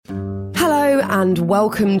and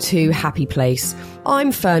welcome to Happy Place.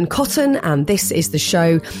 I'm Fern Cotton, and this is the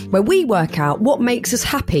show where we work out what makes us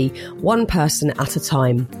happy, one person at a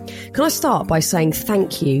time. Can I start by saying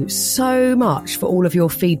thank you so much for all of your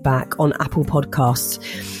feedback on Apple Podcasts.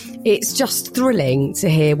 It's just thrilling to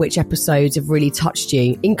hear which episodes have really touched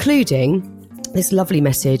you, including this lovely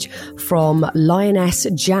message from Lioness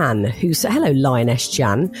Jan, hello Lioness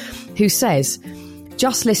Jan, who says,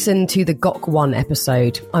 just listen to the GOK1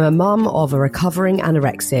 episode. I'm a mum of a recovering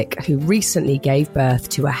anorexic who recently gave birth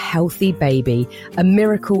to a healthy baby, a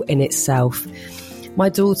miracle in itself. My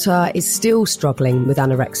daughter is still struggling with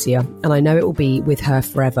anorexia, and I know it will be with her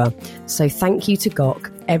forever. So thank you to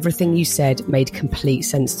GOK. Everything you said made complete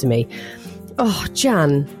sense to me. Oh,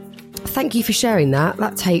 Jan, thank you for sharing that.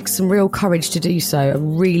 That takes some real courage to do so. I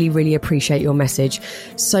really, really appreciate your message.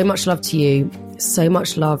 So much love to you. So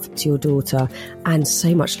much love to your daughter, and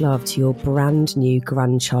so much love to your brand new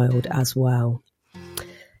grandchild as well.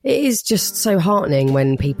 It is just so heartening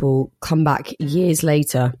when people come back years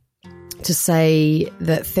later to say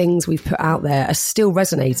that things we've put out there are still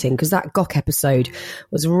resonating, because that GOK episode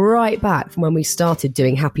was right back from when we started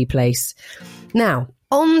doing Happy Place. Now,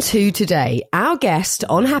 on to today. Our guest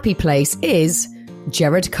on Happy Place is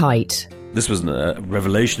Gerard Kite. This was a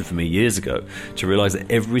revelation for me years ago, to realise that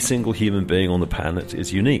every single human being on the planet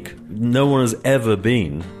is unique. No one has ever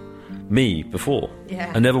been me before,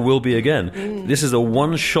 and never will be again. This is a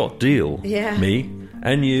one-shot deal, me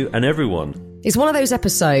and you and everyone. It's one of those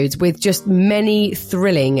episodes with just many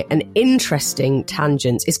thrilling and interesting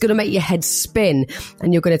tangents. It's going to make your head spin,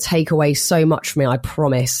 and you're going to take away so much from it, I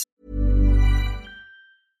promise.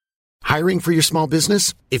 Hiring for your small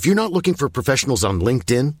business? If you're not looking for professionals on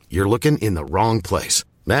LinkedIn, you're looking in the wrong place.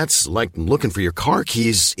 That's like looking for your car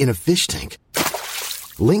keys in a fish tank.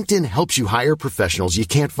 LinkedIn helps you hire professionals you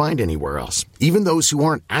can't find anywhere else, even those who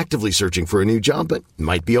aren't actively searching for a new job but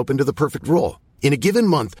might be open to the perfect role. In a given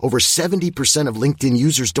month, over 70% of LinkedIn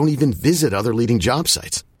users don't even visit other leading job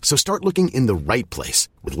sites. So start looking in the right place.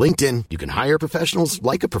 With LinkedIn, you can hire professionals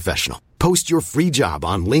like a professional. Post your free job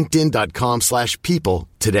on linkedin.com/people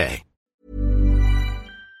today.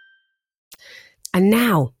 And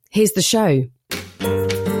now, here's the show.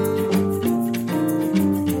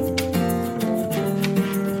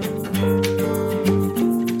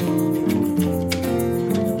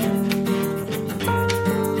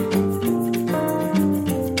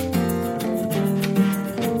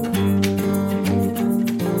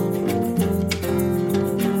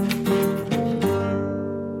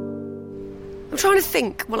 I'm trying to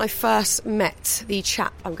think when I first met the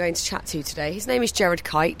chap I'm going to chat to today. His name is Gerard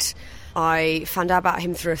Kite. I found out about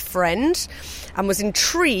him through a friend and was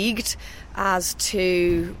intrigued as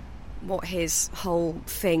to what his whole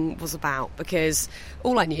thing was about, because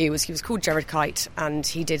all I knew was he was called Gerard Kite and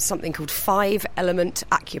he did something called 5-element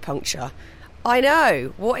acupuncture. I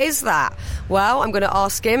know, what is that? Well, I'm going to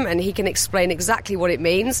ask him and he can explain exactly what it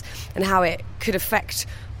means and how it could affect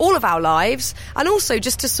all of our lives, and also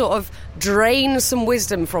just to sort of drain some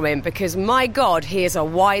wisdom from him, because my God, he is a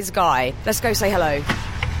wise guy. Let's go say hello.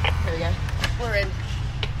 Here we go. We're in.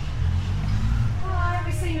 Hi,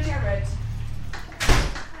 we're seeing Gerard.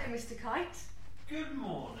 Hi, Mr. Kite. Good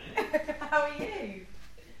morning. How are you?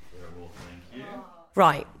 Very well, thank you.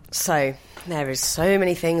 Right, so there is so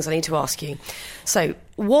many things I need to ask you. So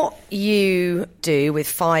what you do with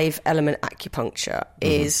 5-element acupuncture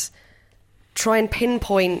is try and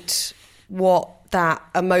pinpoint what that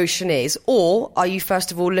emotion is, or are you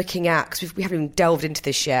first of all looking at, because we haven't even delved into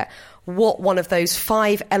this yet, what one of those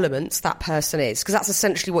 5 elements that person is? Because that's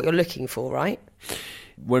essentially what you're looking for, right?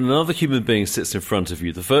 When another human being sits in front of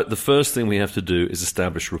you, the first thing we have to do is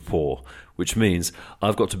establish rapport, which means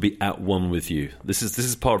I've got to be at one with you. This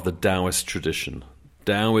is part of the Taoist tradition.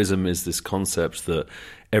 Taoism is this concept that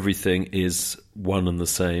everything is one and the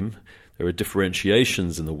same. There are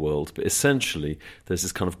differentiations in the world, but essentially there's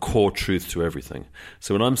this kind of core truth to everything.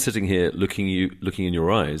 So when I'm sitting here looking in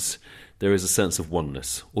your eyes, there is a sense of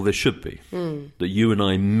oneness, or there should be, that you and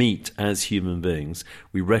I meet as human beings.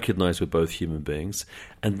 We recognize we're both human beings,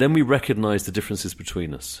 and then we recognize the differences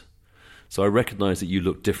between us. So I recognize that you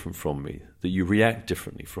look different from me, that you react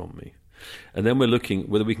differently from me. And then we're looking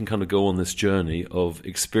whether we can kind of go on this journey of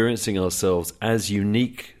experiencing ourselves as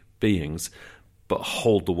unique beings, but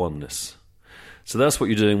hold the oneness. So that's what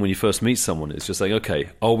you're doing when you first meet someone. It's just saying,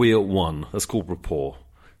 okay, are we at one? That's called rapport.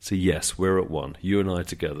 So yes, we're at one, you and I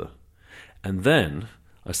together. And then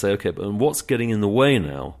I say, okay, but what's getting in the way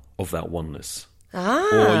now of that oneness?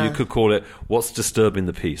 Or you could call it, what's disturbing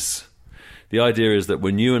the peace? The idea is that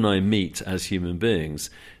when you and I meet as human beings,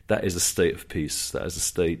 that is a state of peace. That is a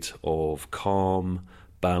state of calm,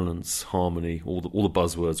 balance, harmony, all the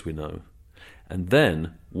buzzwords we know. And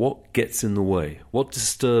then what gets in the way? What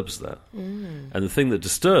disturbs that? And the thing that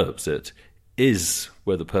disturbs it is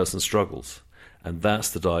where the person struggles. And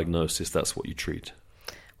that's the diagnosis. That's what you treat.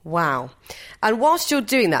 Wow. And whilst you're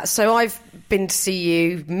doing that, so I've been to see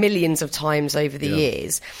you millions of times over the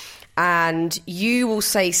years, and you will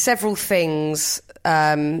say several things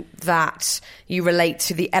that you relate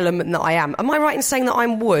to the element that I am. Am I right in saying that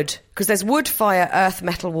I'm wood? Because there's wood, fire, earth,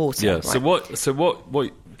 metal, water. Yeah. Right? So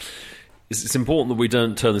what it's important that we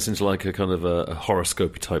don't turn this into like a kind of a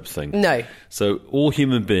horoscope type thing. No. So all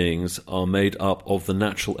human beings are made up of the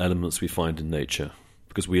natural elements we find in nature,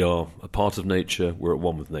 because we are a part of nature, we're at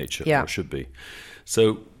one with nature, or it should be.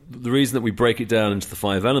 So the reason that we break it down into the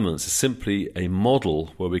 5 elements is simply a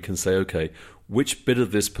model where we can say, okay, which bit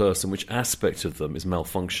of this person, which aspect of them is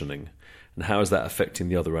malfunctioning, and how is that affecting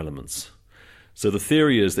the other elements? So the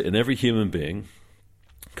theory is that in every human being,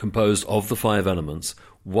 composed of the 5 elements,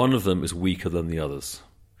 one of them is weaker than the others.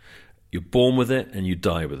 You're born with it and you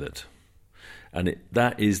die with it. And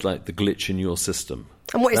that is like the glitch in your system.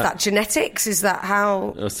 And what is that? Genetics? Is that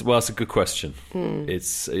how? Well, that's a good question.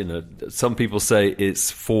 It's, some people say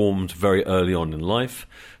it's formed very early on in life.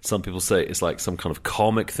 Some people say it's like some kind of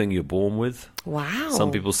karmic thing you're born with. Wow.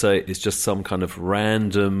 Some people say it's just some kind of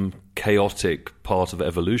random, chaotic part of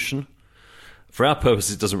evolution. For our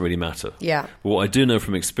purposes, it doesn't really matter. Yeah. But what I do know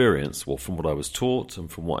from experience, well, from what I was taught and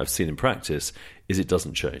from what I've seen in practice, is it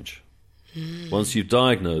doesn't change. Once you've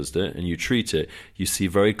diagnosed it and you treat it, you see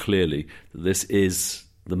very clearly that this is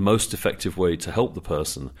the most effective way to help the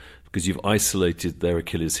person, because you've isolated their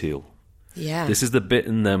Achilles heel. Yeah. This is the bit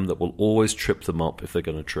in them that will always trip them up if they're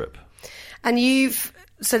going to trip. And you've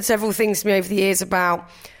said several things to me over the years about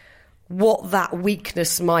what that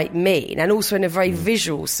weakness might mean, and also in a very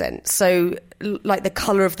visual sense. So like the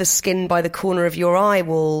colour of the skin by the corner of your eye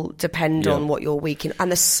will depend on what you're weak in, and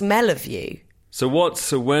the smell of you. So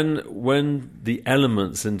when the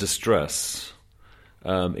elements in distress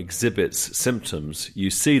exhibits symptoms, you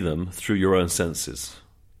see them through your own senses.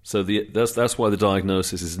 So that's why the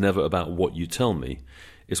diagnosis is never about what you tell me.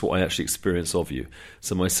 It's what I actually experience of you.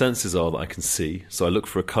 So my senses are that I can see. So I look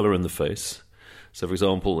for a colour in the face. So, for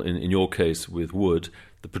example, in your case with wood,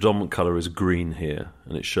 the predominant colour is green here,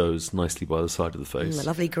 and it shows nicely by the side of the face. A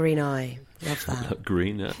lovely green eye. Love that.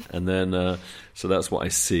 Green, yeah. And then, so that's what I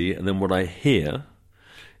see. And then what I hear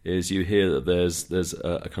is you hear that there's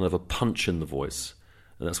a kind of a punch in the voice,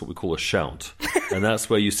 and that's what we call a shout. And that's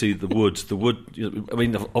where you see the wood. The wood, I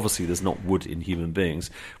mean, obviously there's not wood in human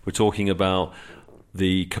beings. We're talking about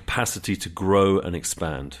the capacity to grow and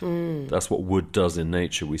expand. That's what wood does in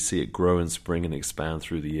nature. We see it grow and spring and expand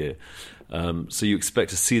through the year. So you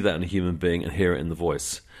expect to see that in a human being and hear it in the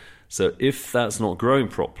voice. So if that's not growing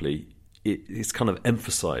properly, it's kind of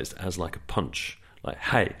emphasized as like a punch. Like,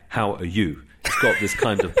 hey, how are you? It's got this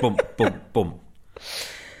kind of bump, bump, bump.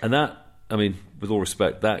 And that, I mean, with all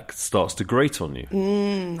respect, that starts to grate on you.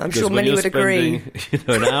 I'm sure many would agree.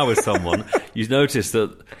 An hour with someone, you notice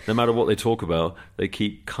that no matter what they talk about, they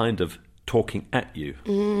keep kind of talking at you.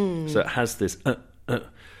 So it has this,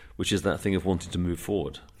 which is that thing of wanting to move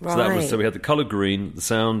forward. Right. So we had the colour green. The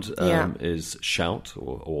sound is shout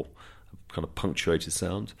or kind of punctuated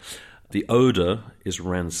sound. The odour is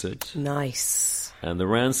rancid. Nice. And the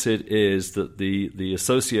rancid is that the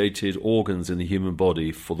associated organs in the human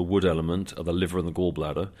body for the wood element are the liver and the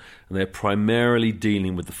gallbladder, and they're primarily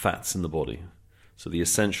dealing with the fats in the body. So the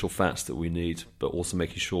essential fats that we need, but also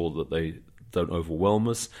making sure that they don't overwhelm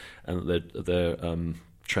us and that they're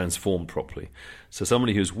transformed properly. So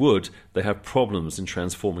somebody who's wood, they have problems in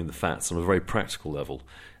transforming the fats on a very practical level,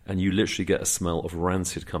 and you literally get a smell of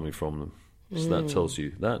rancid coming from them. So that tells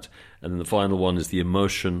you that. And then the final one is the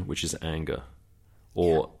emotion, which is anger,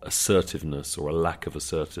 or assertiveness, or a lack of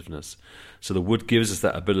assertiveness. So the wood gives us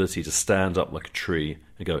that ability to stand up like a tree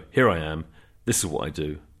and go, here I am, this is what I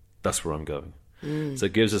do, that's where I'm going. So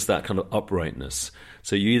it gives us that kind of uprightness.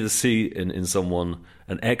 So you either see in someone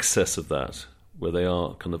an excess of that, where they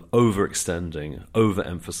are kind of overextending,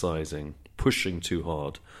 overemphasizing, pushing too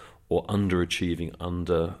hard, or underachieving,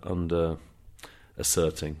 under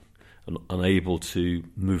asserting, and unable to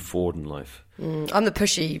move forward in life. I'm the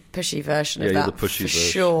pushy version of that. Yeah, you're the pushy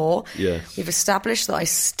version. Sure. Yes. We've established that I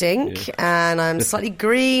stink and I'm slightly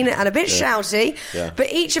green and a bit shouty. Yeah.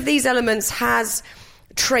 But each of these elements has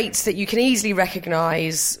traits that you can easily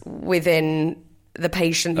recognise within the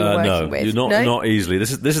patient you're working with. Not easily.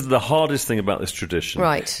 This is the hardest thing about this tradition.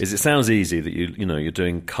 Right. Is it sounds easy that you're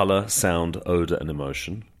doing colour, sound, odour and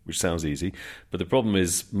emotion. which sounds easy. But the problem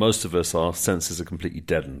is most of us, our senses are completely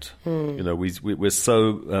deadened. You know, we're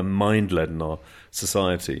so mind-led in our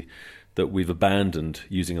society that we've abandoned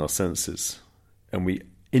using our senses, and we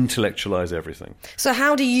intellectualize everything. So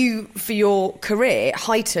how do you, for your career,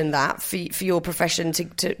 heighten that for your profession to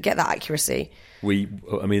get that accuracy?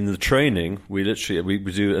 The training, we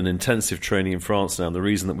do an intensive training in France now, and the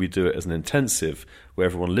reason that we do it as an intensive, where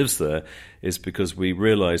everyone lives there, is because we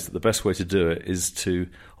realise that the best way to do it is to,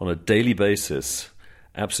 on a daily basis,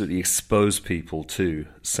 absolutely expose people to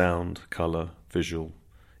sound, colour, visual,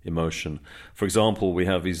 emotion. For example, we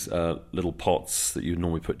have these little pots that you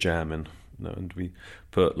normally put jam in, and we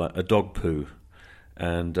put like a dog poo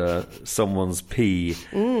and someone's pee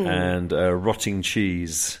and rotting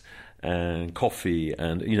cheese and coffee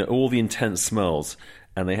and, you know, all the intense smells,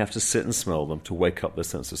 and they have to sit and smell them to wake up their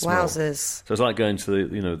sense of smell. Wowzers. So it's like going to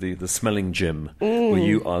the smelling gym where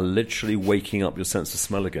you are literally waking up your sense of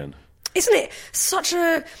smell again. Isn't it such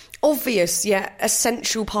a obvious yet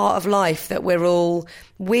essential part of life that we're all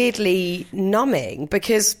weirdly numbing?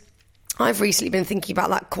 Because I've recently been thinking about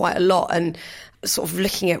that quite a lot and sort of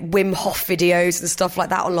looking at Wim Hof videos and stuff like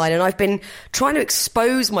that online, and I've been trying to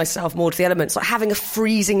expose myself more to the elements, like having a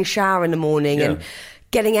freezing shower in the morning and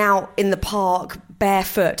getting out in the park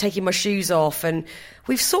barefoot, taking my shoes off, and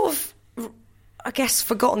we've sort of, I guess,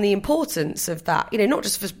 forgotten the importance of that, you know, not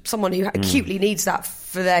just for someone who acutely needs that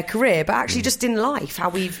for their career, but actually just in life, how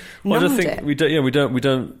we've numbed it. We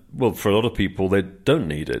don't. Well, for a lot of people, they don't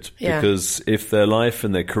need it because if their life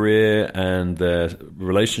and their career and their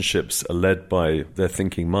relationships are led by their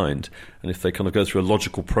thinking mind, and if they kind of go through a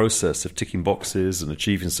logical process of ticking boxes and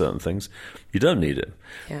achieving certain things, you don't need it.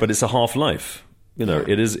 Yeah. But it's a half life. You know,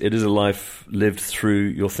 it is a life lived through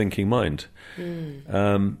your thinking mind,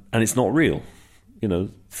 and it's not real. You know,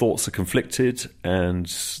 thoughts are conflicted and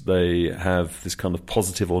they have this kind of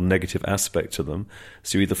positive or negative aspect to them.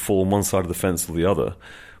 So you either fall on one side of the fence or the other.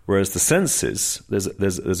 Whereas the senses,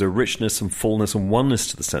 there's a richness and fullness and oneness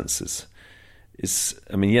to the senses.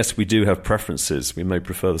 Yes, we do have preferences. We may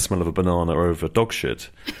prefer the smell of a banana over dog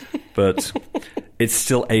shit, but it's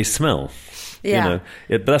still a smell. Yeah. You know,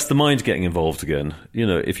 but that's the mind getting involved again. You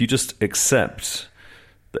know, if you just accept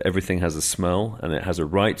that everything has a smell and it has a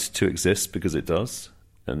right to exist because it does,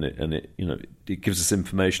 and it gives us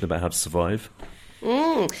information about how to survive.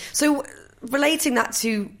 So relating that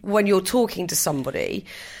to when you're talking to somebody,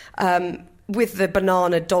 with the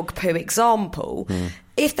banana dog poo example,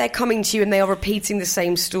 if they're coming to you and they are repeating the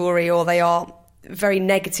same story or they are very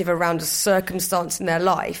negative around a circumstance in their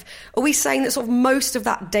life, are we saying that sort of most of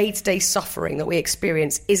that day-to-day suffering that we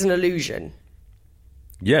experience is an illusion?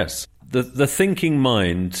 Yes. The thinking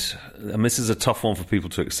mind, and this is a tough one for people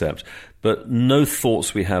to accept, but no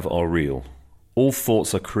thoughts we have are real. All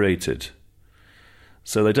thoughts are created.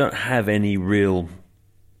 So they don't have any real,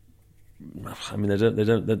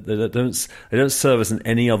 they don't serve us in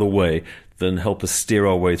any other way than help us steer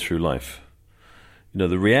our way through life. You know,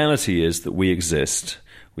 the reality is that we exist,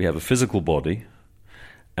 we have a physical body,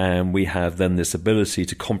 and we have then this ability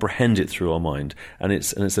to comprehend it through our mind. And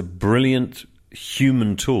it's a brilliant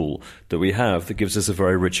human tool that we have that gives us a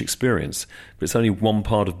very rich experience, but it's only one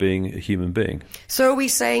part of being a human being. So are we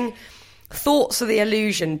saying thoughts are the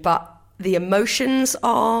illusion, but the emotions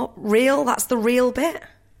are real? That's the real bit?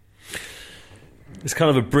 It's kind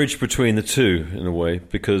of a bridge between the two in a way,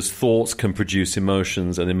 because thoughts can produce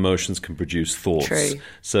emotions and emotions can produce thoughts. True.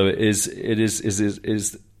 So it is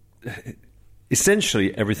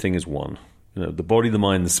essentially everything is one. You know, the body, the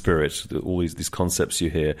mind, the spirit, all these concepts you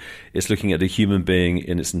hear, it's looking at a human being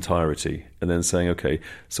in its entirety and then saying, okay,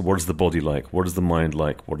 so what is the body like? What is the mind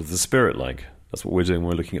like? What is the spirit like? That's what we're doing when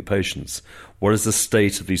we're looking at patients. What is the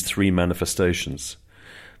state of these three manifestations?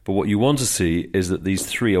 But what you want to see is that these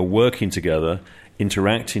three are working together,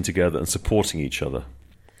 interacting together and supporting each other.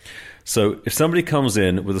 So if somebody comes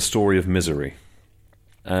in with a story of misery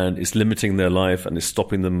and it's limiting their life and it's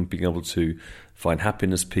stopping them being able to find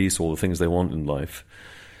happiness, peace, all the things they want in life,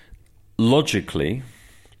 logically,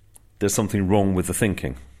 there's something wrong with the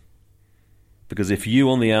thinking. Because if you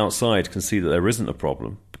on the outside can see that there isn't a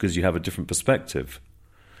problem because you have a different perspective,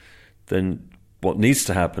 then what needs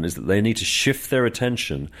to happen is that they need to shift their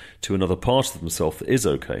attention to another part of themselves that is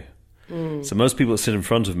okay. So most people that sit in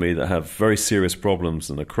front of me that have very serious problems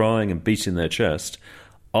and are crying and beating their chest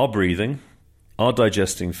are breathing, are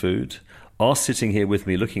digesting food, are sitting here with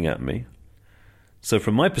me looking at me. So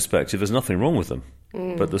from my perspective, there's nothing wrong with them.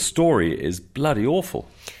 But the story is bloody awful.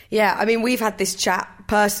 Yeah, I mean, we've had this chat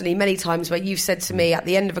personally many times where you've said to me at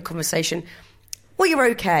the end of a conversation, well, you're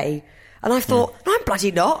okay. And I thought, no, I'm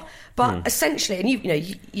bloody not. But essentially,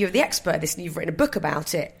 and you're the expert at this and you've written a book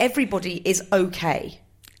about it, everybody is okay.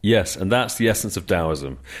 Yes, and that's the essence of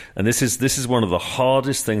Taoism. And this is one of the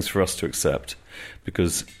hardest things for us to accept,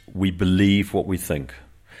 because we believe what we think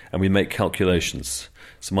and we make calculations.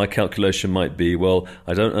 So my calculation might be, well,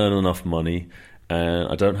 I don't earn enough money and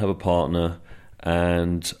I don't have a partner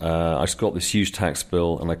and I just got this huge tax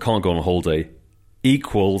bill and I can't go on a holiday,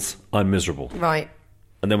 equals I'm miserable. Right.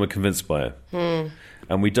 And then we're convinced by it.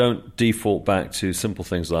 And we don't default back to simple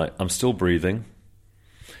things like, I'm still breathing,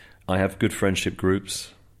 I have good friendship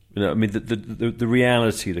groups. I mean, the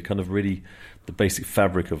reality, the kind of really the basic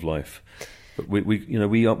fabric of life. But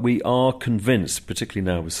we are convinced, particularly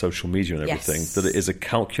now with social media and everything, that it is a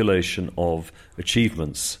calculation of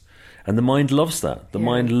achievements. And the mind loves that. The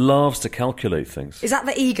mind loves to calculate things. Is that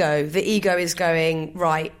the ego? The ego is going,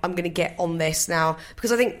 right, I'm going to get on this now.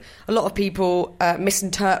 Because I think a lot of people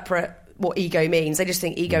misinterpret what ego means. They just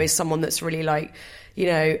think ego is someone that's really like,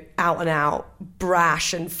 out and out,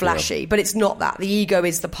 brash and flashy. But it's not that. The ego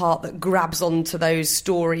is the part that grabs onto those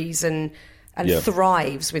stories and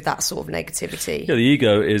thrives with that sort of negativity. Yeah, the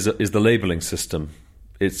ego is the labeling system.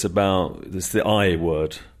 It's the I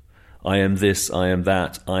word. I am this, I am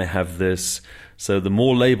that, I have this. So the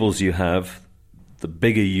more labels you have, the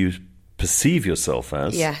bigger you perceive yourself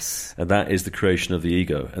as. Yes. And that is the creation of the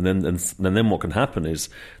ego. And then what can happen is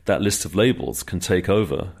that list of labels can take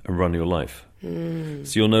over and run your life.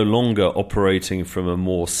 So you're no longer operating from a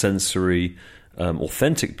more sensory,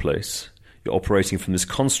 authentic place. You're operating from this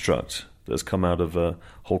construct that's come out of a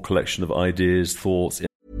whole collection of ideas, thoughts.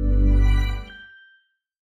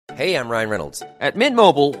 Hey, I'm Ryan Reynolds. At Mint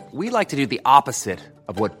Mobile, we like to do the opposite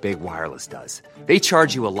of what Big Wireless does. They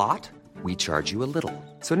charge you a lot, we charge you a little.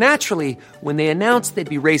 So naturally, when they announced they'd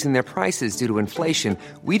be raising their prices due to inflation,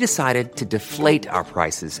 we decided to deflate our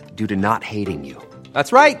prices due to not hating you.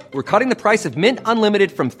 That's right. We're cutting the price of Mint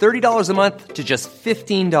Unlimited from $30 a month to just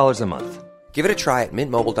 $15 a month. Give it a try at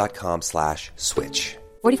mintmobile.com/switch.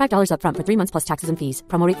 $45 up front for 3 months plus taxes and fees.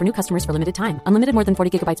 Promo rate for new customers for limited time. Unlimited more than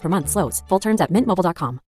 40 gigabytes per month. Slows full terms at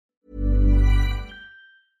mintmobile.com.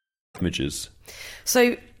 Images.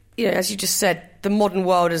 So, as you just said, the modern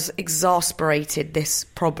world has exasperated this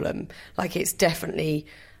problem. Like, it's definitely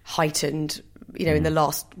heightened, in the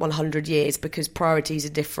last 100 years, because priorities are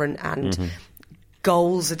different and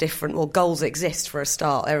goals are different. Well, goals exist for a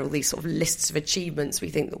start. There are all these sort of lists of achievements we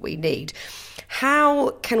think that we need.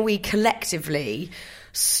 How can we collectively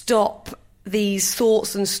stop these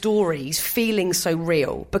thoughts and stories feeling so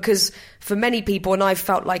real? Because for many people, and I've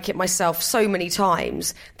felt like it myself so many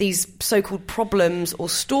times, these so-called problems or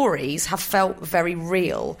stories have felt very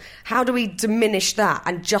real. How do we diminish that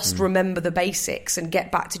and just remember the basics and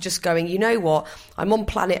get back to just going, you know what, I'm on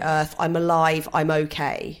planet Earth, I'm alive, I'm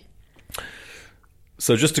okay?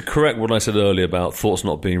 So just to correct what I said earlier about thoughts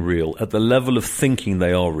not being real, at the level of thinking,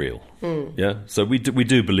 they are real. Yeah. So we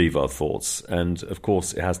do believe our thoughts, and of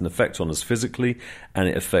course, it has an effect on us physically, and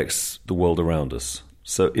it affects the world around us.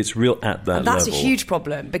 So it's real at that level. And that's a huge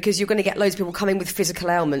problem, because you're going to get loads of people coming with physical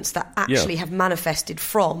ailments that actually have manifested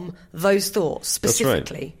from those thoughts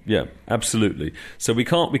specifically. That's right. Yeah, absolutely. So we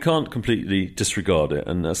can't completely disregard it,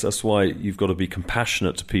 and that's why you've got to be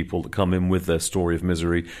compassionate to people that come in with their story of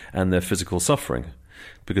misery and their physical suffering,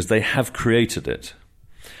 because they have created it.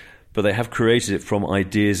 But they have created it from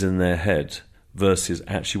ideas in their head versus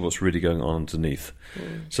actually what's really going on underneath.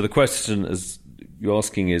 So the question as you're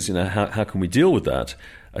asking is, how can we deal with that?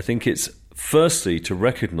 I think it's firstly to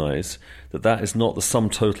recognize that is not the sum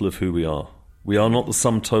total of who we are. We are not the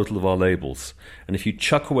sum total of our labels. And if you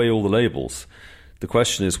chuck away all the labels, the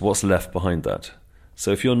question is what's left behind that.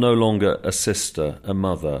 So if you're no longer a sister, a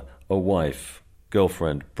mother, a wife,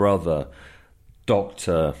 girlfriend, brother,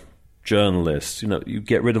 doctor, journalist, you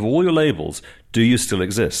get rid of all your labels, do you still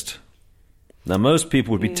exist? Now, most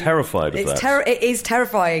people would be terrified of that. It is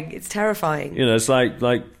terrifying. It's terrifying. It's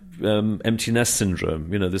like empty nest syndrome.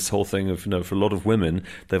 This whole thing of, for a lot of women,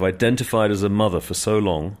 they've identified as a mother for so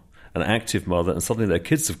long, an active mother, and suddenly their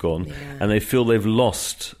kids have gone, and they feel they've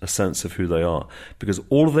lost a sense of who they are, because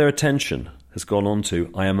all of their attention has gone on to,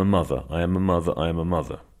 I am a mother, I am a mother, I am a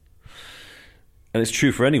mother. And it's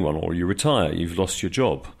true for anyone, or you retire, you've lost your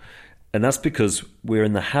job. And that's because we're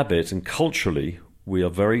in the habit, and culturally, we are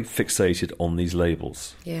very fixated on these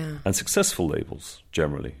labels. Yeah. And successful labels,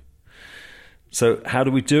 generally. So how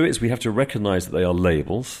do we do it? Is we have to recognize that they are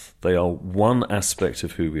labels. They are one aspect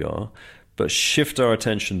of who we are, but shift our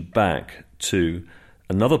attention back to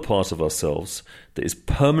another part of ourselves that is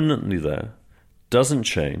permanently there, doesn't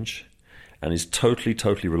change, and is totally,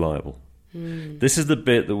 totally reliable. This is the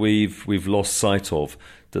bit that we've lost sight of,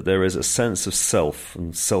 that there is a sense of self,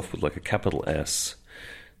 and self with like a capital S,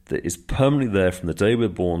 that is permanently there from the day we're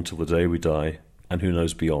born till the day we die, and who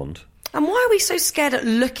knows beyond. And why are we so scared at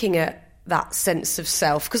looking at that sense of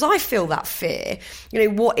self? Because I feel that fear.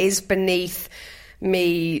 What is beneath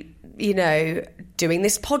me, doing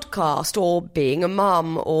this podcast, or being a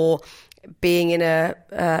mum, or being in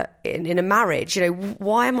a marriage?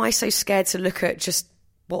 Why am I so scared to look at just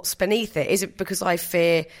what's beneath it? Is it because I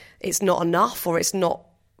fear it's not enough, or it's not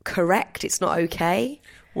correct, it's not okay?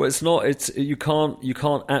 Well, it's not. You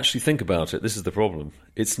can't actually think about it. This is the problem.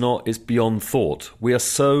 It's beyond thought. We are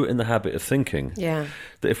so in the habit of thinking that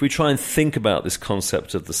if we try and think about this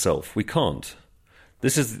concept of the self, we can't.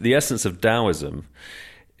 This is the essence of Taoism.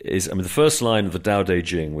 The first line of the Tao Te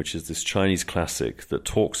Ching, which is this Chinese classic that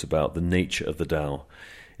talks about the nature of the Tao.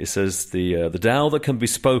 It says the Tao that can be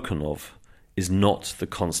spoken of is not the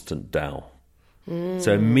constant Tao.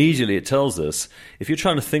 So immediately it tells us, if you're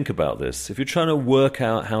trying to think about this, if you're trying to work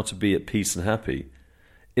out how to be at peace and happy,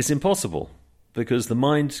 it's impossible, because the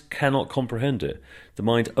mind cannot comprehend it. The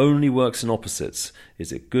mind only works in opposites.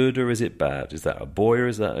 Is it good or is it bad? Is that a boy or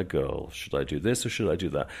is that a girl? Should I do this or should I do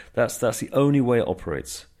that? That's the only way it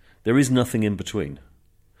operates. There is nothing in between.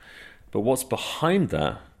 But what's behind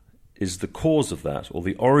that is the cause of that, or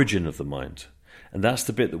the origin of the mind. And that's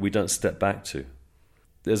the bit that we don't step back to.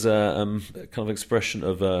 There's a kind of expression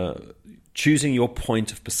of choosing your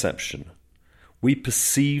point of perception. We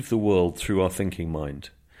perceive the world through our thinking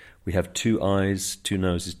mind. We have 2 eyes, 2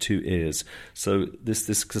 noses, 2 ears. So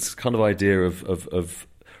this kind of idea of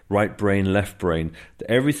right brain, left brain,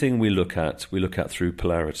 that everything we look at through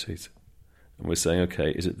polarities. And we're saying,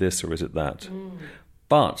 okay, is it this or is it that?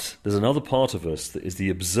 But there's another part of us that is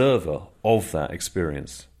the observer of that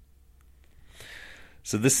experience.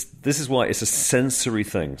 So this is why it's a sensory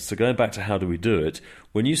thing. So going back to how do we do it,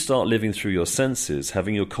 when you start living through your senses,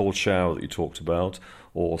 having your cold shower that you talked about,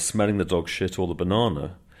 or smelling the dog shit or the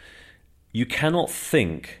banana, you cannot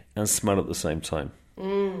think and smell at the same time.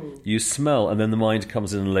 You smell and then the mind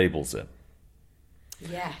comes in and labels it.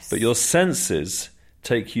 Yes. But your senses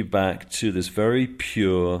take you back to this very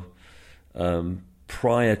pure,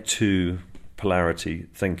 prior to polarity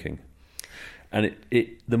thinking. And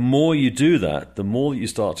the more you do that, the more you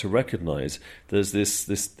start to recognize there's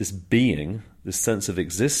this being, this sense of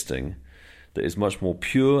existing, that is much more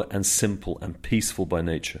pure and simple and peaceful by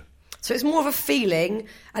nature. So it's more of a feeling,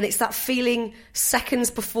 and it's that feeling seconds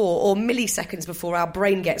before or milliseconds before our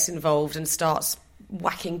brain gets involved and starts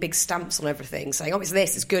whacking big stamps on everything, saying, it's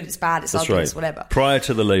this, it's good, it's bad, it's ugly, it's whatever. Prior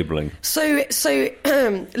to the labelling. So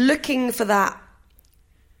looking for that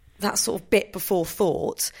sort of bit before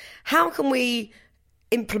thought, how can we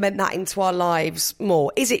implement that into our lives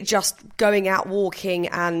more? Is it just going out walking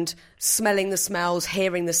and smelling the smells,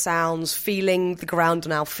 hearing the sounds, feeling the ground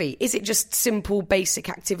on our feet? Is it just simple, basic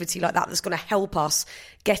activity like that that's going to help us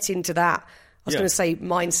get into that, I was going to say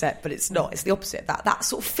mindset, but it's not. It's the opposite of that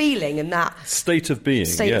sort of feeling and that state of being.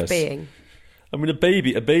 Of being. I mean, a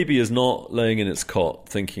baby is not laying in its cot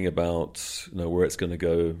thinking about where it's going to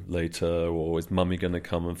go later, or is mummy going to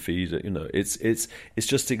come and feed it. It's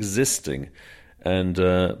just existing. And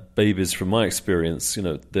babies, from my experience,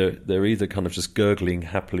 they're either kind of just gurgling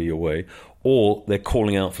happily away, or they're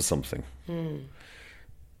calling out for something.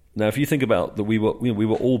 Now, if you think about that, we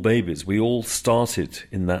were all babies. We all started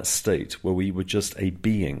in that state where we were just a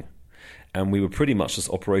being, and we were pretty much just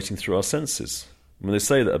operating through our senses. I mean, they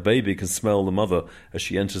say that a baby can smell the mother as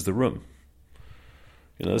she enters the room.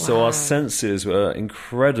 Wow. So our senses were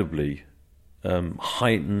incredibly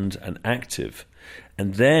heightened and active.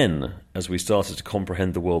 And then, as we started to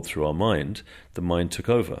comprehend the world through our mind, the mind took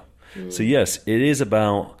over. So yes, it is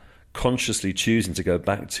about consciously choosing to go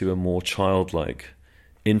back to a more childlike,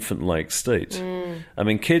 infant-like state. I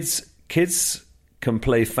mean, kids can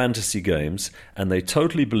play fantasy games and they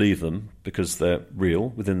totally believe them because they're real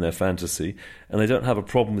within their fantasy, and they don't have a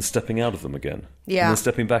problem with stepping out of them again and then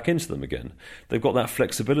stepping back into them again. They've got that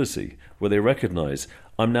flexibility where they recognize,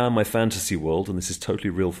 I'm now in my fantasy world and this is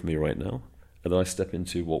totally real for me right now, and then I step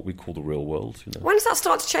into what we call the real world. When does that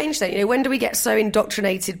start to change then? When do we get so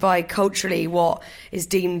indoctrinated by culturally what is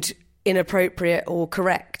deemed inappropriate or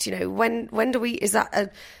correct? When do we, is that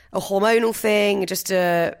a hormonal thing, just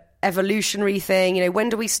a evolutionary thing? When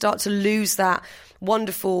do we start to lose that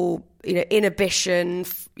wonderful, inhibition,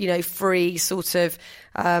 free sort of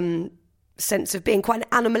sense of being, quite an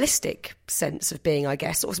animalistic sense of being, I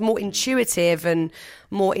guess? It was more intuitive and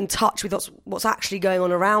more in touch with what's actually going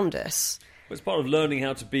on around us. It's part of learning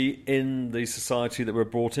how to be in the society that we're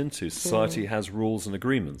brought into. Society has rules and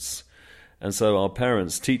agreements. And so our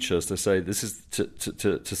parents teach us to say, this is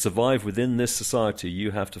to survive within this society,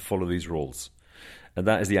 you have to follow these rules. And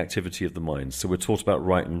that is the activity of the mind. So we're taught about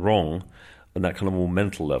right and wrong on that kind of more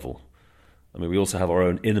mental level. I mean, we also have our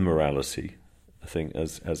own inner morality, I think,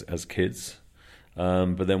 as kids.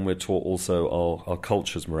 But then we're taught also our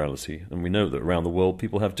culture's morality. And we know that around the world,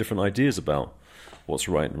 people have different ideas about what's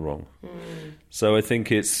right and wrong. So I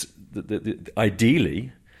think it's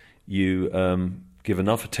ideally you give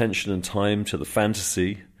enough attention and time to the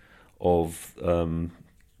fantasy of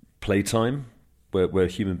playtime, where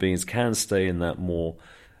human beings can stay in that more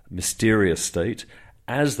mysterious state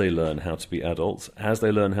as they learn how to be adults, as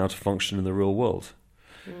they learn how to function in the real world.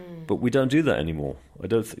 But we don't do that anymore.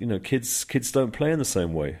 Kids don't play in the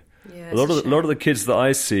same way. Yeah, a lot of the kids that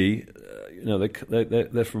I see,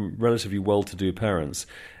 they're from relatively well-to-do parents,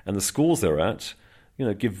 and the schools they're at,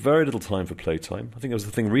 give very little time for playtime. I think there was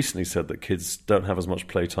a thing recently said that kids don't have as much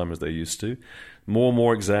playtime as they used to. More and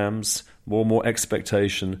more exams, more and more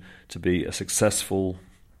expectation to be a successful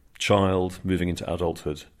child moving into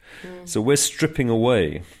adulthood. So we're stripping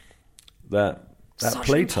away that Such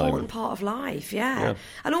playtime. An important part of life, yeah.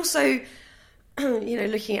 And also,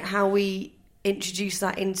 looking at how we introduce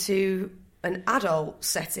that into an adult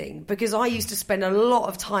setting, because I used to spend a lot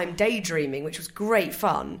of time daydreaming, which was great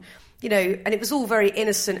fun, and it was all very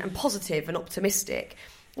innocent and positive and optimistic.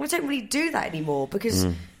 And I don't really do that anymore, because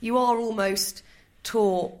you are almost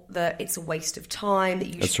taught that it's a waste of time, that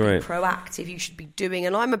you should be proactive, you should be doing.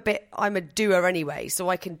 And I'm a doer anyway, so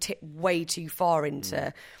I can tip way too far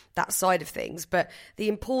into that side of things. But the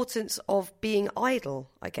importance of being idle,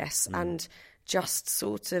 I guess, and just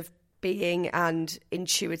sort of being and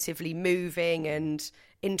intuitively moving and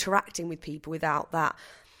interacting with people without that,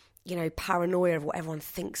 paranoia of what everyone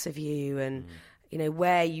thinks of you and,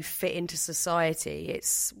 where you fit into society.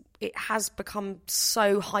 It has become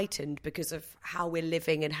so heightened because of how we're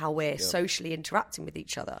living and how we're socially interacting with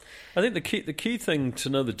each other. I think the key thing to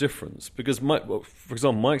know the difference, because for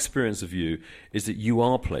example, my experience of you is that you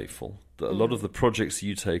are playful, that a lot of the projects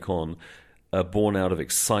you take on are born out of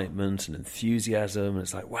excitement and enthusiasm, and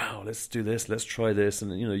it's like, wow, let's do this, let's try this,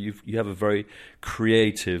 and you have a very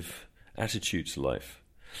creative attitude to life.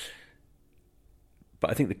 But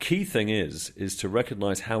I think the key thing is to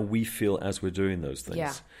recognize how we feel as we're doing those things.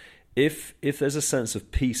 Yeah. If there's a sense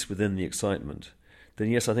of peace within the excitement, then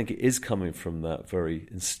yes, I think it is coming from that very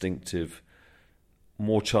instinctive,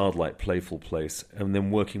 more childlike, playful place, and then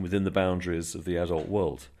working within the boundaries of the adult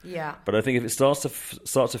world. Yeah. But I think if it starts to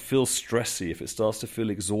feel stressy, if it starts to feel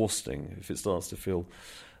exhausting, if it starts to feel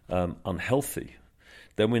unhealthy,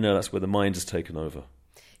 then we know that's where the mind has taken over.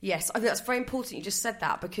 Yes, I think that's very important you just said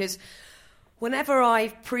that, because whenever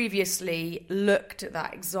I've previously looked at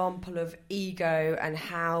that example of ego and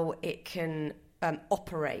how it can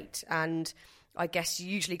operate, and I guess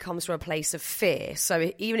usually comes from a place of fear.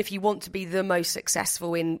 So even if you want to be the most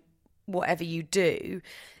successful in whatever you do,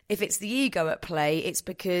 if it's the ego at play, it's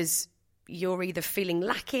because you're either feeling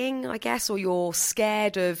lacking, I guess, or you're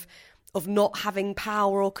scared of not having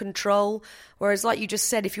power or control. Whereas, like you just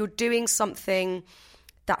said, if you're doing something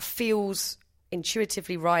that feels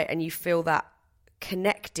intuitively right and you feel that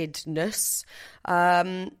connectedness,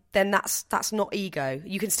 then that's not ego.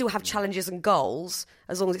 You can still have challenges and goals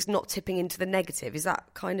as long as it's not tipping into the negative. Is that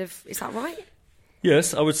right?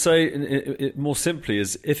 Yes, I would say it more simply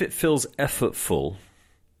is, if it feels effortful,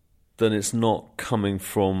 then it's not coming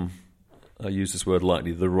from, I use this word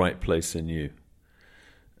lightly, the right place in you.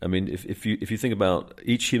 I mean, if you think about,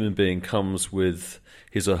 each human being comes with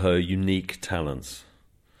his or her unique talents.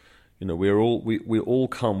 We all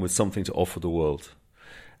come with something to offer the world,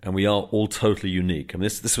 and we are all totally unique. I mean,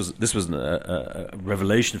 this was a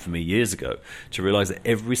revelation for me years ago, to realize that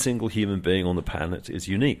every single human being on the planet is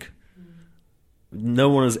unique. No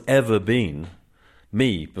one has ever been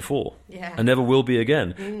me before, and never will be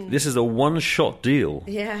again. This is a one-shot deal.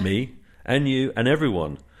 Me and you and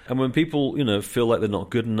everyone. And when people, feel like they're not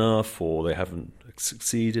good enough or they haven't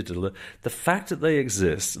succeeded, the fact that they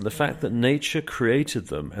exist and the fact that nature created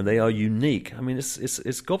them and they are unique, I mean, it's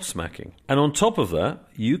gobsmacking. And on top of that,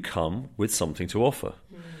 you come with something to offer.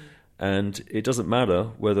 And it doesn't matter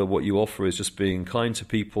whether what you offer is just being kind to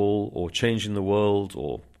people or changing the world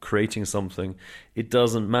or creating something. It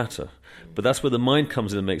doesn't matter. But that's where the mind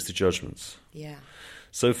comes in and makes the judgments. Yeah.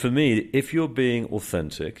 So for me, if you're being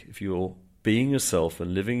authentic, if you're being yourself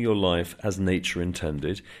and living your life as nature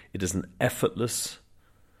intended, it is an effortless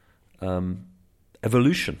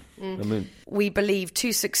evolution. I mean, we believe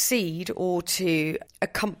to succeed or to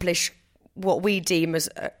accomplish what we deem as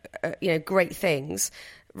great things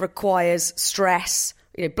requires stress,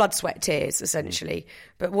 blood, sweat, tears, essentially.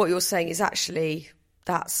 But what you're saying is actually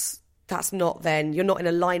that's not then, you're not in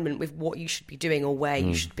alignment with what you should be doing or where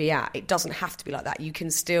you should be at. It doesn't have to be like that. You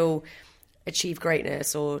can still achieve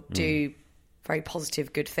greatness or do very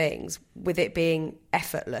positive, good things with it being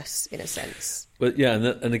effortless in a sense. But yeah,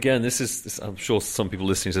 and again, this I'm sure some people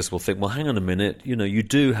listening to this will think, well, hang on a minute, you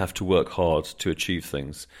do have to work hard to achieve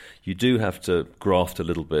things. You do have to graft a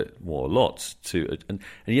little bit more, a lot to, and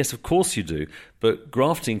yes, of course you do. But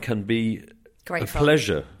grafting can be Great a fun.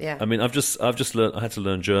 pleasure. Yeah. I mean, I've just learned. I had to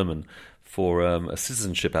learn German for a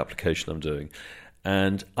citizenship application I'm doing,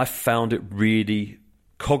 and I found it really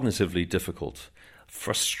cognitively difficult.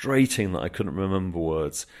 Frustrating that I couldn't remember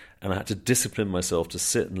words, and I had to discipline myself to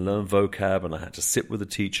sit and learn vocab, and I had to sit with a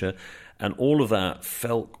teacher, and all of that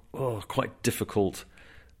felt quite difficult.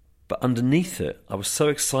 But underneath it, I was so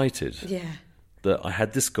excited that I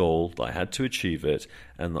had this goal, that I had to achieve it,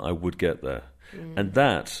 and that I would get there. And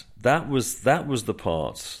that was the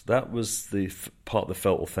part. That was the part that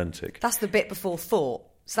felt authentic. That's the bit before thought.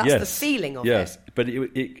 So that's the feeling of it. Yes, but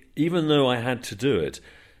it, even though I had to do it,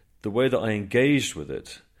 the way that I engaged with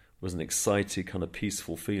it was an exciting, kind of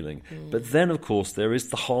peaceful feeling. But then, of course, there is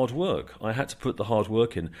the hard work. I had to put the hard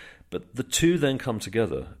work in. But the two then come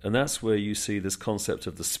together. And that's where you see this concept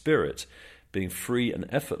of the spirit being free and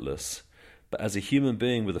effortless. But as a human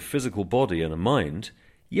being with a physical body and a mind,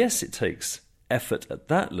 yes, it takes effort at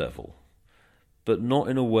that level, but not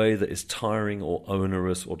in a way that is tiring or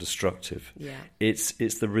onerous or destructive. Yeah. It's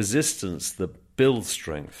the resistance that builds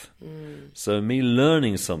strength. So me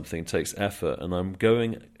learning something takes effort, and I'm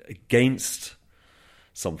going against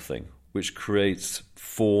something which creates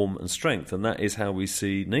form and strength, and that is how we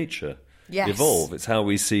see nature evolve. It's how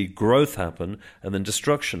we see growth happen and then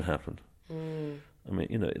destruction happen. I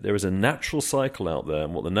mean, there is a natural cycle out there,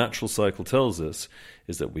 and what the natural cycle tells us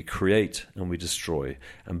is that we create and we destroy,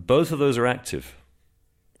 and both of those are active.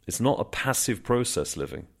 It's not a passive process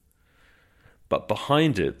living. But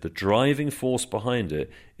behind it, the driving force behind it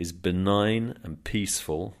is benign and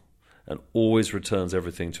peaceful and always returns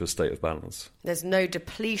everything to a state of balance. There's no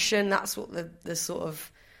depletion. That's what the sort of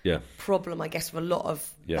problem, I guess, with a lot of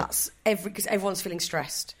that's because everyone's feeling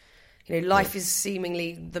stressed. Life is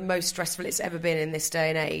seemingly the most stressful it's ever been in this day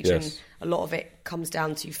and age, and a lot of it comes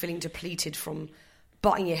down to feeling depleted from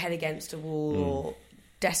butting your head against a wall or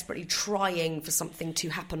desperately trying for something to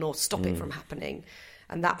happen or stop it from happening.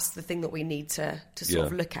 And that's the thing that we need to sort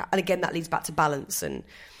of look at. And again, that leads back to balance and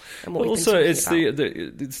what we've been talking about.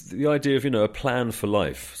 It's the idea of, a plan for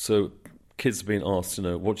life. So kids are being asked,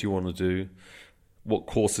 what do you want to do? What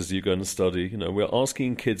courses are you going to study? We're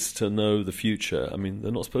asking kids to know the future. I mean,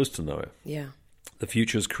 they're not supposed to know it. Yeah. The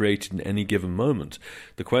future is created in any given moment.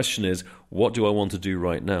 The question is, what do I want to do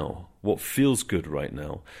right now? What feels good right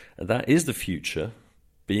now? And that is the future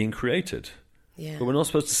being created. Yeah. But we're not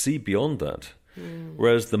supposed to see beyond that.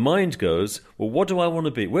 Whereas the mind goes, well, what do I want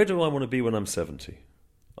to be? Where do I want to be when I'm 70?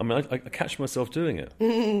 I mean, I catch myself doing it.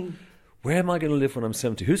 Where am I going to live when I'm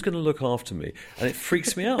 70? Who's going to look after me? And it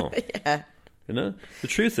freaks me out. The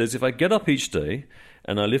truth is, if I get up each day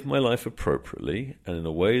and I live my life appropriately and in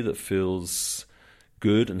a way that feels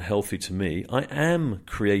good and healthy to me, I am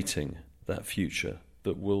creating that future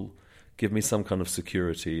that will give me some kind of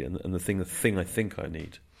security and the thing I think I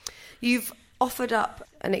need. You've offered up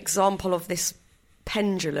an example of this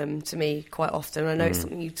pendulum to me quite often. I know it's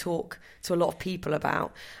something you talk to a lot of people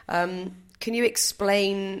about. Can you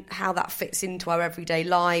explain how that fits into our everyday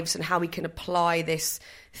lives and how we can apply this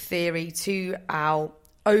theory to our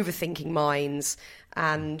overthinking minds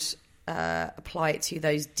and apply it to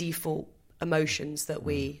those default emotions that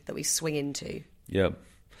we swing into? Yeah.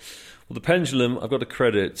 Well, the pendulum, I've got to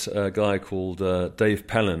credit a guy called Dave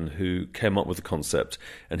Pellin, who came up with the concept.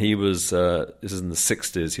 And he was, this is in the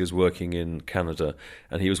 60s, he was working in Canada,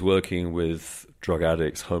 and he was working with drug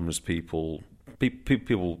addicts, homeless people,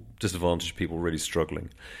 people, disadvantaged people really struggling.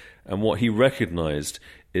 And what he recognized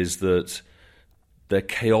is that their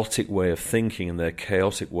chaotic way of thinking and their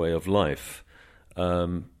chaotic way of life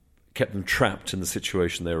kept them trapped in the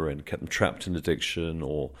situation they were in, kept them trapped in addiction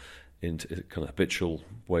or into kind of habitual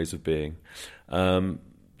ways of being.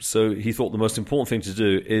 So he thought the most important thing to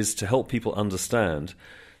do is to help people understand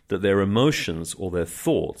that their emotions or their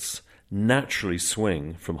thoughts naturally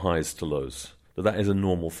swing from highs to lows, that is a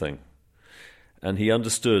normal thing. And he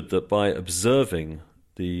understood that by observing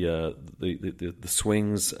the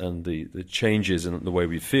swings and the changes in the way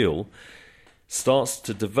we feel, starts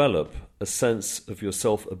to develop a sense of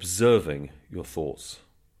yourself observing your thoughts.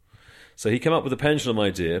 So he came up with the pendulum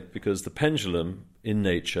idea because the pendulum in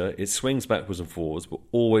nature, it swings backwards and forwards, but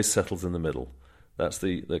always settles in the middle. That's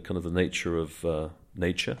the kind of the nature of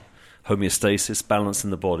nature, homeostasis, balance in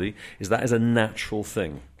the body, is that is a natural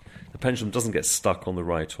thing. The pendulum doesn't get stuck on the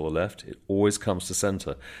right or left. It always comes to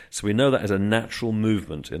center. So we know that as a natural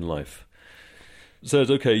movement in life. So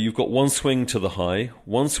it's okay, you've got one swing to the high,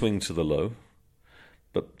 one swing to the low.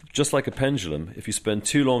 But just like a pendulum, if you spend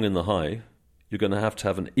too long in the high, you're going to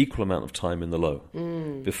have an equal amount of time in the low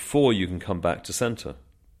before you can come back to center.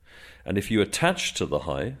 And if you attach to the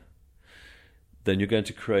high, then you're going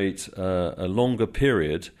to create a longer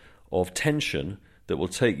period of tension that will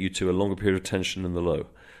take you to a longer period of tension in the low.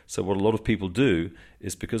 So what a lot of people do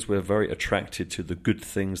is, because we're very attracted to the good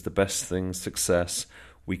things, the best things, success,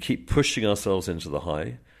 we keep pushing ourselves into the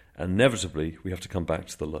high, and inevitably we have to come back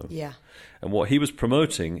to the low. Yeah. And what he was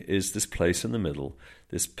promoting is this place in the middle,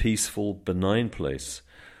 this peaceful, benign place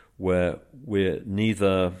where we're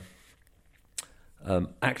neither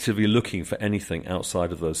actively looking for anything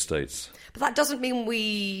outside of those states. But that doesn't mean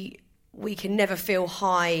we can never feel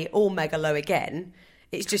high or mega low again.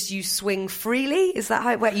 It's just you swing freely? Is that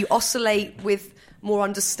how where you oscillate with more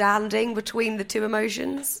understanding between the two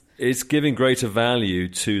emotions? It's giving greater value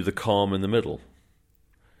to the calm in the middle.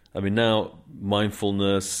 I mean, now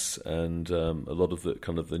mindfulness and a lot of the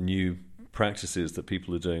kind of the new practices that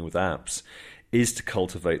people are doing with apps is to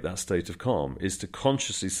cultivate that state of calm, is to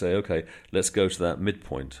consciously say, okay, let's go to that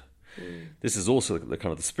midpoint. This is also the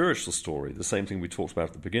kind of the spiritual story, the same thing we talked about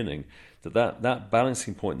at the beginning, that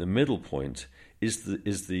balancing point, the middle point, is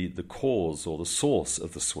the cause or the source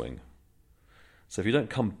of the swing. So if you don't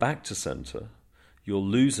come back to center, you're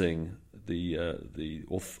losing the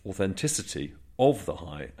authenticity of the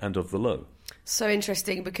high and of the low. So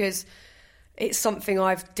interesting, because it's something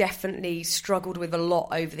I've definitely struggled with a lot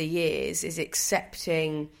over the years, is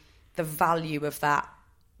accepting the value of that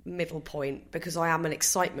middle point, because I am an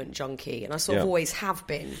excitement junkie and I sort of always have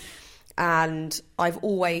been. And I've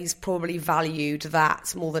always probably valued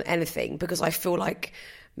that more than anything, because I feel like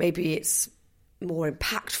maybe it's more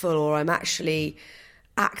impactful, or I'm actually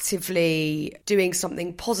actively doing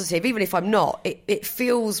something positive. Even if I'm not, it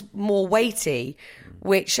feels more weighty,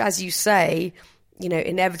 which, as you say, you know,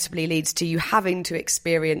 inevitably leads to you having to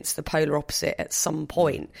experience the polar opposite at some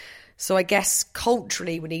point. So I guess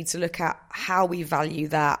culturally we need to look at how we value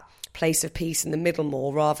that place of peace in the middle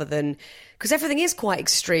more, rather than, because everything is quite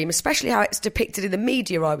extreme, especially how it's depicted in the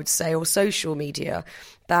media, I would say, or social media,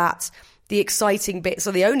 that the exciting bits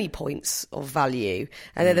are the only points of value,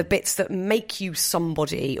 and they're the bits that make you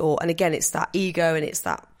somebody. And again, it's that ego and it's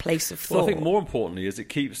that place of thought. Well, I think more importantly is it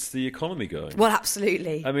keeps the economy going. Well,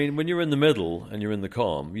 absolutely. I mean, when you're in the middle and you're in the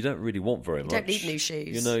calm, you don't really want very much. You don't need new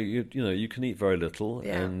shoes. You can eat very little,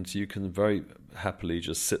 and you can very happily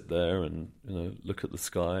just sit there and look at the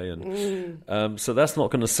sky, and so that's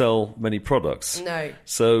not going to sell many products. No.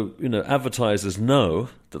 So advertisers know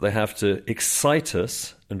that they have to excite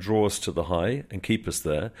us and draw us to the high and keep us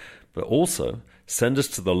there, but also send us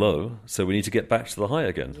to the low, so we need to get back to the high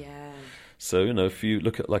again. Yeah. So, if you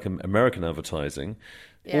look at like American advertising,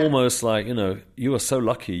 almost like, you are so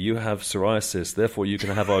lucky you have psoriasis, therefore you can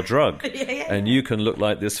have our drug. And you can look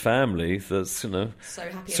like this family that's, so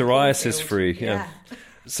happy psoriasis free. Yeah.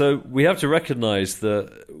 So we have to recognize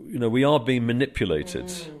that, we are being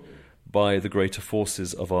manipulated by the greater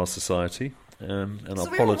forces of our society. And our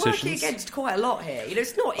politicians. So we're working against quite a lot here. You know,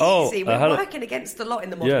 it's not easy. We're working against a lot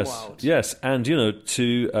in the modern world. Yes, and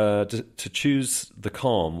to choose the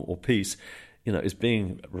calm or peace, is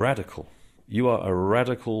being radical. You are a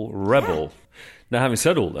radical rebel. Yeah. Now, having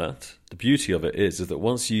said all that, the beauty of it is that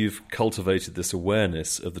once you've cultivated this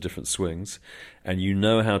awareness of the different swings, and you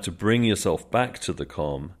know how to bring yourself back to the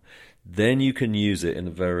calm, then you can use it in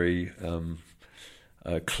a very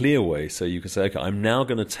clear way. So you can say, okay, I'm now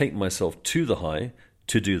going to take myself to the high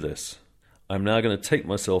to do this. I'm now going to take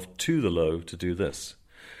myself to the low to do this.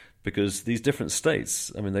 Because these different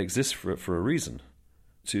states, I mean, they exist for a reason.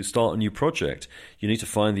 To start a new project, you need to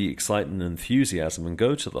find the excitement and enthusiasm and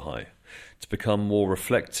go to the high. To become more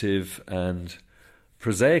reflective and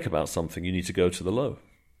prosaic about something, you need to go to the low.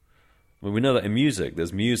 I mean, we know that in music,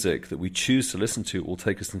 there's music that we choose to listen to will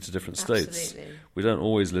take us into different states. Absolutely. We don't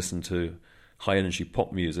always listen to high-energy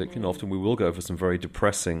pop music. Often we will go for some very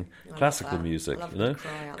depressing classical music.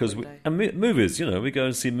 Because movies, we go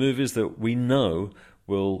and see movies that we know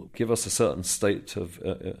will give us a certain state of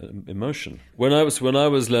emotion. When I was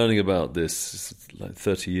learning about this, like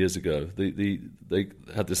 30 years ago, they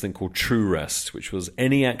had this thing called true rest, which was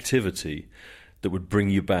any activity that would bring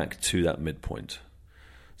you back to that midpoint.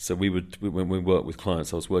 So when we work with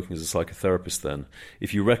clients, I was working as a psychotherapist then.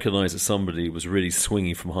 If you recognize that somebody was really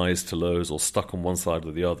swinging from highs to lows or stuck on one side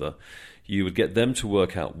or the other, you would get them to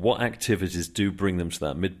work out what activities do bring them to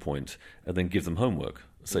that midpoint and then give them homework.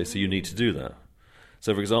 Say, so you need to do that.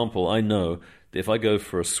 So, for example, I know that if I go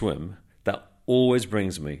for a swim, that always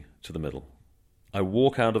brings me to the middle. I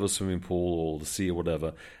walk out of a swimming pool or the sea or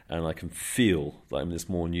whatever, and I can feel that I'm in this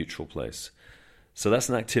more neutral place. So that's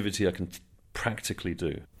an activity I can practically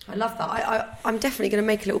do. I love that. I'm definitely going to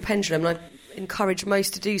make a little pendulum, and I encourage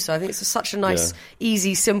most to do so. I think it's such a nice,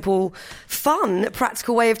 easy, simple, fun,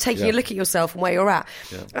 practical way of taking a look at yourself and where you're at.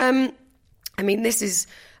 Yeah. I mean, this is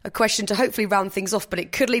a question to hopefully round things off, but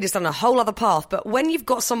it could lead us down a whole other path. But when you've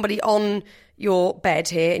got somebody on your bed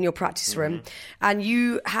here in your practice room and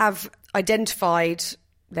you have identified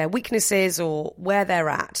their weaknesses or where they're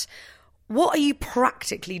at, what are you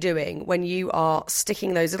practically doing when you are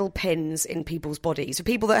sticking those little pins in people's bodies? For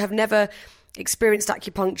people that have never experienced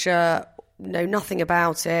acupuncture, know nothing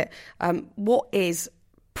about it, what is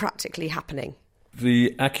practically happening?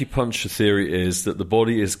 The acupuncture theory is that the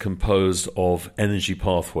body is composed of energy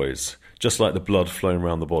pathways, just like the blood flowing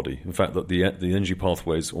around the body. In fact, that the energy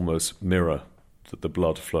pathways almost mirror the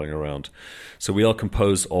blood flowing around. So we are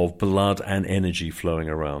composed of blood and energy flowing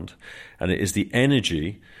around. And it is the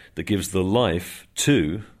energy that gives the life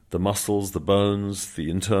to the muscles, the bones, the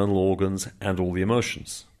internal organs, and all the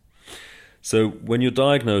emotions. So when you're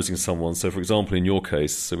diagnosing someone, so for example in your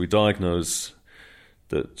case, so we diagnose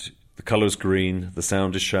that the colour is green, the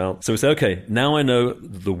sound is shout. So we say, okay, now I know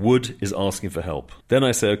the wood is asking for help. Then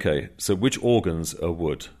I say, okay, so which organs are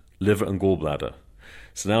wood? Liver and gallbladder.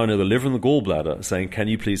 So now I know the liver and the gallbladder are saying, can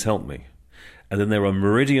you please help me? And then there are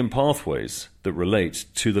meridian pathways that relate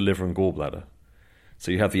to the liver and gallbladder.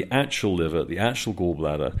 So you have the actual liver, the actual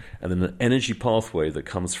gallbladder, and then an energy pathway that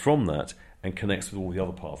comes from that and connects with all the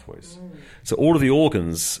other pathways. So all of the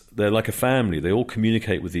organs, they're like a family. They all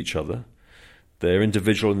communicate with each other. They're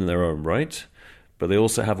individual in their own right, but they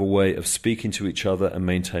also have a way of speaking to each other and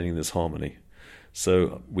maintaining this harmony.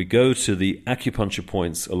 So we go to the acupuncture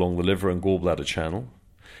points along the liver and gallbladder channel.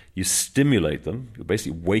 You stimulate them. You're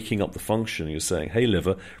basically waking up the function. You're saying, hey,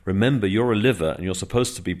 liver, remember you're a liver and you're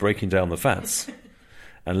supposed to be breaking down the fats.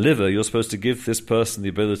 And liver, you're supposed to give this person the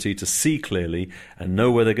ability to see clearly and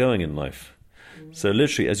know where they're going in life. So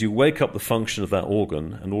literally, as you wake up the function of that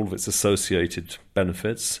organ and all of its associated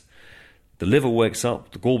benefits, the liver wakes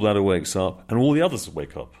up, the gallbladder wakes up, and all the others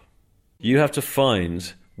wake up. You have to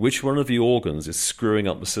find which one of the organs is screwing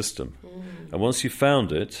up the system. And once you've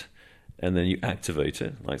found it, and then you activate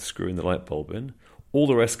it, like screwing the light bulb in, all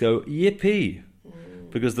the rest go, yippee!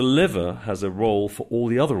 Because the liver has a role for all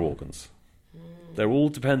the other organs. They're all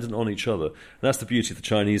dependent on each other. And that's the beauty of the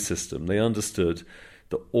Chinese system. They understood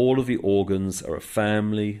that all of the organs are a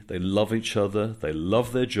family, they love each other, they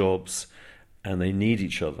love their jobs, and they need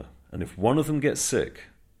each other. And if one of them gets sick,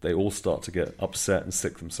 they all start to get upset and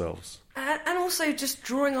sick themselves. And also just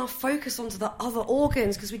drawing our focus onto the other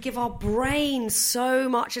organs, because we give our brain so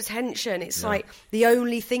much attention. It's like the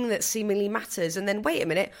only thing that seemingly matters. And then, wait a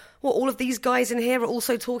minute, all of these guys in here are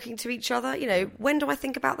also talking to each other? You know, when do I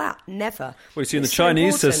think about that? Never. Well, you see, in the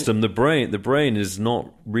Chinese system, the brain is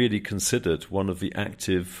not really considered one of the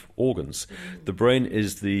active organs. The brain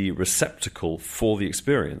is the receptacle for the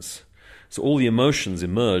experience. So all the emotions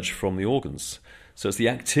emerge from the organs. So it's the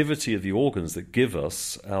activity of the organs that give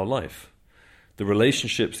us our life. The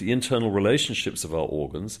relationships, the internal relationships of our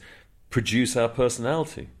organs produce our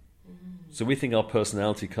personality. So we think our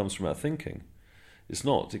personality comes from our thinking. It's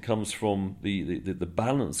not. It comes from the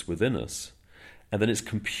balance within us. And then it's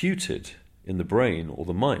computed in the brain or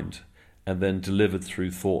the mind and then delivered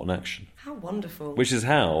through thought and action. How wonderful. Which is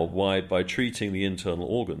why by treating the internal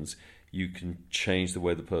organs, you can change the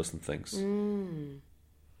way the person thinks.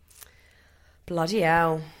 Bloody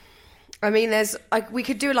hell. I mean, we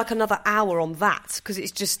could do like another hour on that, because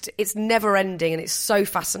it's never ending and it's so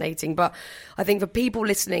fascinating. But I think for people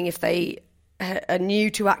listening, if they are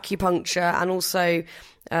new to acupuncture and also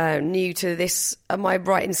new to this, am I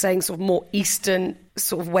right in saying sort of more Eastern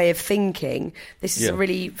sort of way of thinking, this is a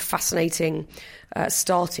really fascinating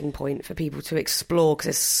starting point for people to explore, because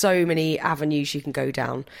there's so many avenues you can go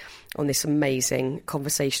down on this amazing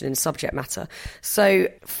conversation and subject matter. So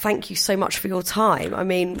thank you so much for your time. I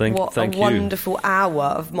mean, what a wonderful hour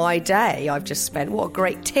of my day I've just spent. What a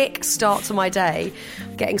great tick start to my day,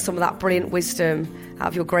 getting some of that brilliant wisdom out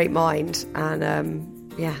of your great mind. And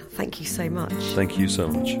thank you so much. Thank you so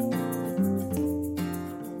much.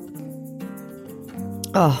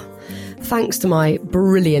 Oh, thanks to my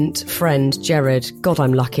brilliant friend, Gerard. God,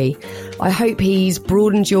 I'm lucky. I hope he's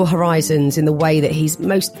broadened your horizons in the way that he's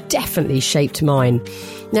most definitely shaped mine.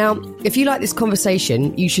 Now, if you like this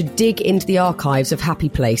conversation, you should dig into the archives of Happy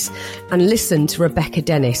Place and listen to Rebecca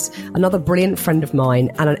Dennis, another brilliant friend of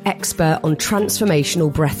mine and an expert on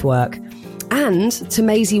transformational breathwork, and to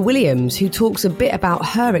Maisie Williams, who talks a bit about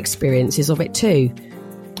her experiences of it too.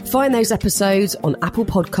 Find those episodes on Apple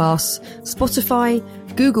Podcasts, Spotify,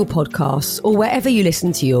 Google Podcasts, or wherever you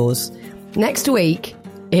listen to yours. Next week,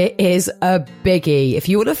 it is a biggie. If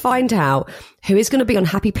you want to find out who is going to be on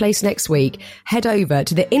Happy Place next week, head over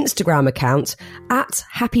to the Instagram account at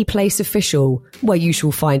Happy Place Official, where you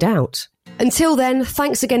shall find out. Until then,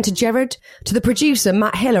 thanks again to Gerard, to the producer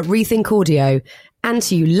Matt Hill at Rethink Audio, and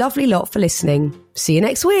to you lovely lot for listening. See you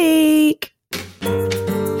next week.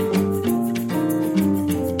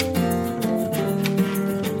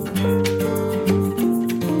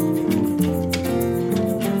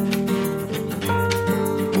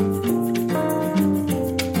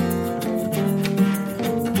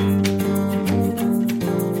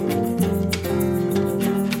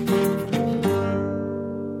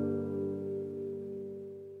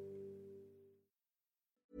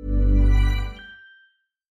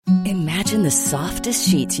 Imagine the softest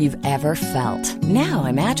sheets you've ever felt. Now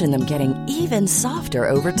imagine them getting even softer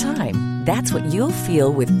over time. That's what you'll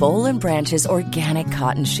feel with Boll & Branch's organic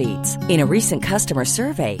cotton sheets. In a recent customer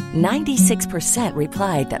survey, 96%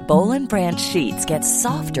 replied that Boll & Branch sheets get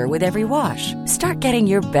softer with every wash. Start getting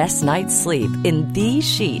your best night's sleep in these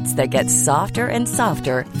sheets that get softer and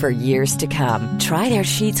softer for years to come. Try their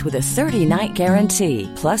sheets with a 30-night guarantee.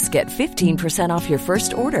 Plus, get 15% off your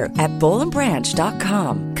first order at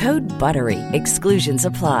bollandbranch.com. Code BUTTERY. Exclusions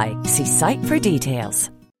apply. See site for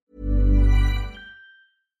details.